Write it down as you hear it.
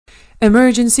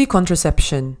Emergency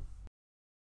contraception.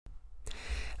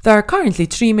 There are currently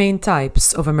three main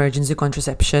types of emergency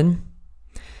contraception: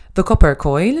 the copper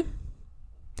coil,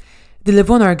 the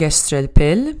levonorgestrel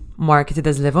pill, marketed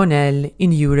as Levonel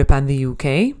in Europe and the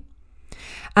UK,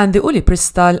 and the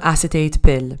ulipristal acetate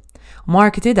pill,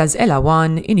 marketed as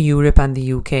Ella1 in Europe and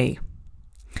the UK.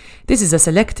 This is a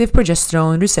selective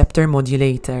progesterone receptor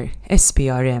modulator,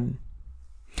 SPRM.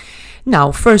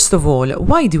 Now, first of all,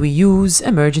 why do we use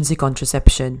emergency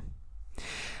contraception?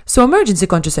 So emergency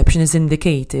contraception is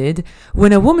indicated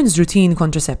when a woman's routine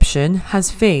contraception has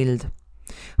failed.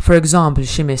 For example,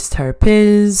 she missed her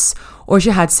pills, or she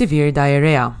had severe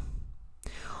diarrhea.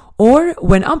 Or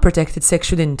when unprotected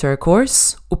sexual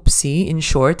intercourse, UPSI in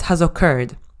short, has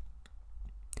occurred.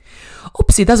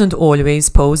 UPSI doesn't always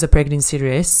pose a pregnancy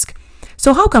risk,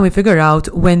 so how can we figure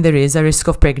out when there is a risk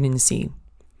of pregnancy?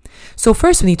 So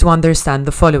first we need to understand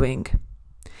the following.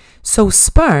 So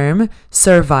sperm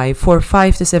survive for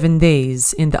 5 to 7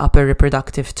 days in the upper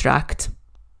reproductive tract,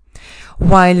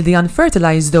 while the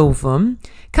unfertilized ovum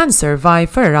can survive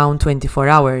for around 24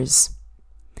 hours.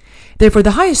 Therefore,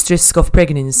 the highest risk of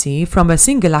pregnancy from a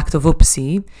single act of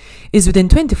UPSI is within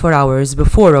 24 hours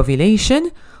before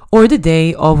ovulation or the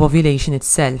day of ovulation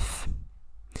itself.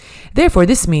 Therefore,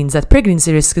 this means that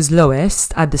pregnancy risk is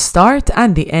lowest at the start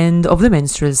and the end of the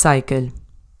menstrual cycle.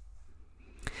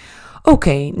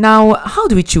 Okay, now how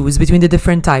do we choose between the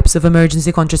different types of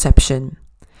emergency contraception?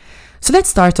 So let's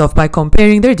start off by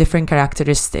comparing their different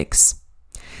characteristics.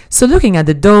 So looking at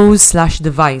the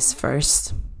dose/device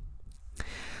first.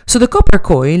 So the copper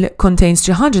coil contains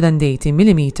 380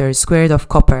 millimeters squared of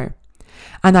copper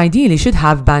and ideally should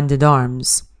have banded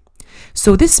arms.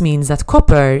 So this means that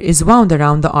copper is wound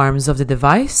around the arms of the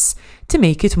device to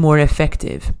make it more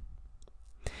effective.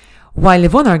 While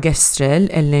levonorgestrel,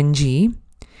 LNG,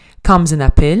 comes in a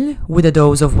pill with a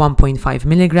dose of 1.5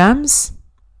 milligrams,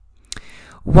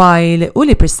 while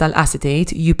ulipristal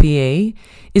acetate, UPA,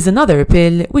 is another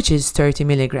pill which is 30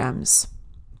 milligrams.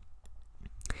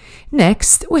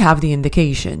 Next, we have the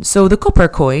indication. So the copper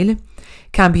coil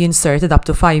can be inserted up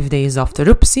to 5 days after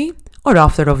UPSI or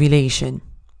after ovulation.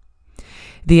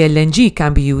 The LNG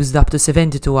can be used up to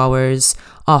 72 hours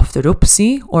after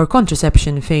UPSI or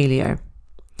contraception failure,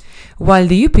 while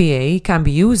the UPA can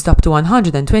be used up to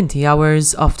 120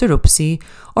 hours after UPSI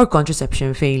or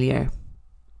contraception failure.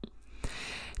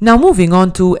 Now moving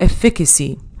on to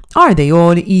efficacy. Are they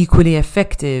all equally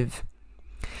effective?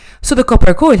 So the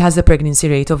copper coil has a pregnancy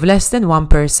rate of less than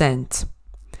 1%,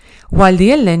 while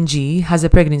the LNG has a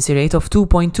pregnancy rate of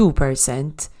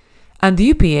 2.2%, and the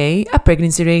UPA a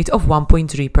pregnancy rate of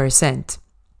 1.3%.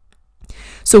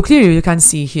 So clearly you can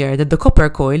see here that the copper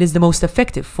coil is the most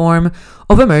effective form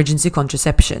of emergency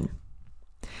contraception.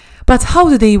 But how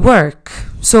do they work?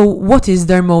 So what is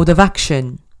their mode of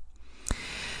action?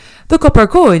 The copper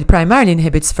coil primarily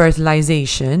inhibits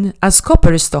fertilization, as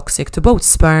copper is toxic to both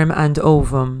sperm and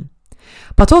ovum,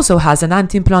 but also has an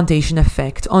anti-implantation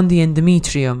effect on the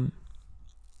endometrium.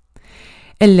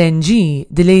 LNG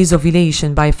delays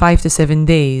ovulation by 5 to 7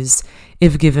 days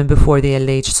if given before the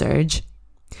LH surge,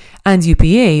 and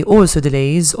UPA also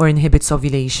delays or inhibits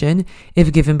ovulation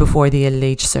if given before the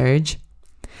LH surge.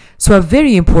 So a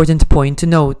very important point to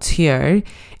note here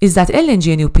is that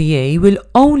LNG and UPA will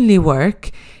only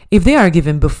work if they are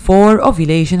given before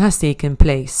ovulation has taken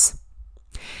place.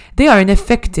 They are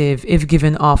ineffective if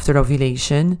given after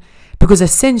ovulation, because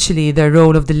essentially their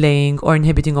role of delaying or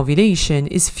inhibiting ovulation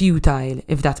is futile,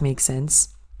 if that makes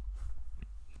sense.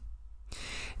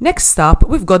 Next up,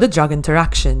 we've got the drug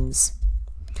interactions.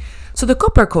 So the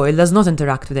copper coil does not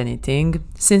interact with anything,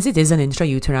 since it is an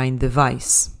intrauterine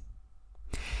device.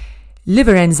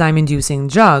 Liver enzyme-inducing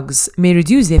drugs may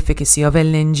reduce the efficacy of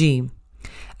LNG,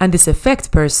 and this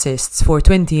effect persists for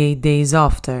 28 days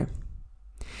after.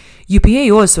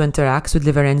 UPA also interacts with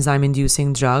liver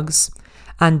enzyme-inducing drugs,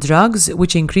 and drugs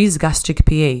which increase gastric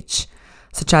pH,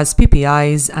 such as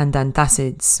PPIs and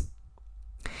antacids.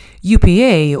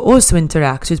 UPA also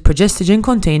interacts with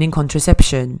progestogen-containing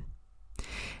contraception.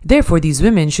 Therefore, these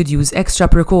women should use extra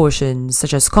precautions,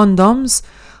 such as condoms,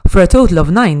 for a total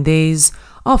of 9 days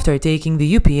after taking the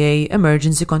UPA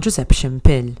emergency contraception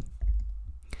pill.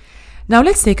 Now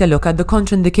let's take a look at the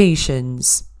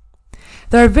contraindications.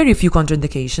 There are very few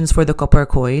contraindications for the copper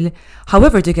coil.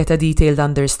 However, to get a detailed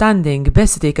understanding,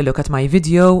 best to take a look at my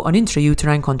video on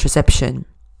intrauterine contraception.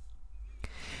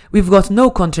 We've got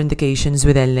no contraindications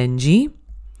with LNG.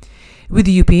 With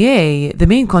UPA, the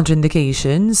main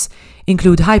contraindications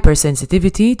include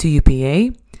hypersensitivity to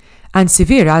UPA and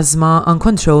severe asthma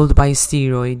uncontrolled by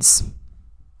steroids.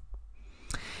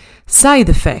 Side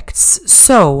effects.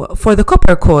 So, for the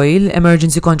copper coil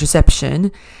emergency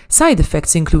contraception, side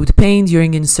effects include pain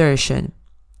during insertion.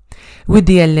 With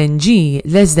the LNG,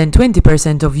 less than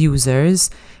 20% of users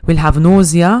will have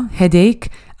nausea, headache,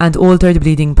 and altered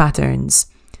bleeding patterns.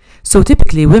 So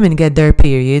typically women get their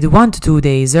period 1 to 2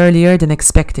 days earlier than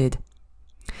expected.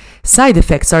 Side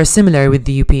effects are similar with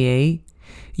the UPA.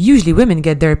 Usually women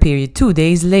get their period 2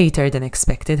 days later than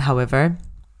expected, however.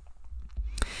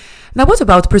 Now what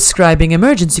about prescribing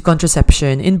emergency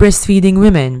contraception in breastfeeding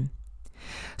women?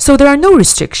 So there are no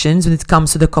restrictions when it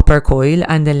comes to the copper coil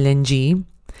and LNG.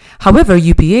 However,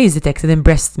 UPA is detected in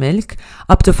breast milk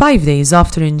up to 5 days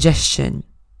after ingestion.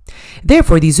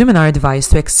 Therefore, these women are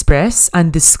advised to express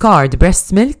and discard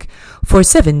breast milk for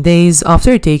 7 days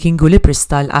after taking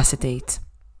gulipristal acetate.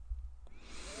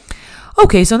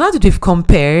 Okay, so now that we've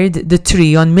compared the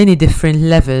three on many different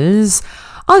levels,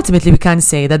 ultimately we can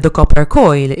say that the copper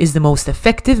coil is the most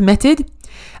effective method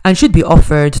and should be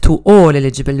offered to all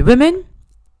eligible women.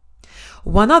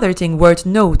 One other thing worth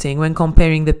noting when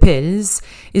comparing the pills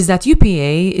is that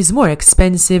UPA is more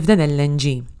expensive than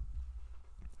LNG.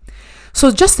 So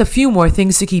just a few more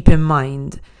things to keep in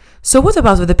mind. So what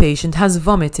about if the patient has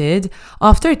vomited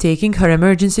after taking her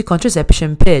emergency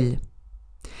contraception pill?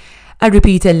 A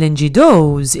repeat LNG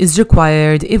dose is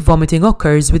required if vomiting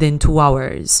occurs within 2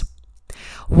 hours,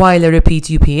 while a repeat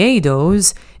UPA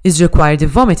dose is required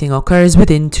if vomiting occurs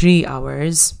within 3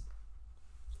 hours.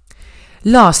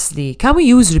 Lastly, can we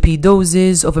use repeat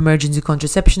doses of emergency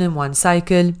contraception in one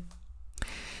cycle?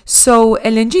 So,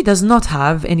 LNG does not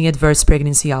have any adverse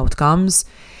pregnancy outcomes.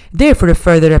 Therefore, if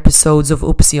further episodes of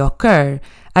UPSI occur,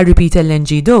 a repeat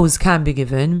LNG dose can be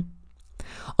given.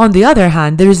 On the other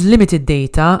hand, there is limited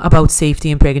data about safety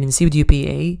in pregnancy with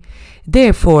UPA.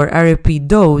 Therefore, a repeat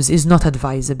dose is not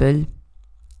advisable.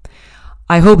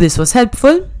 I hope this was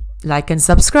helpful. Like and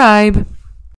subscribe.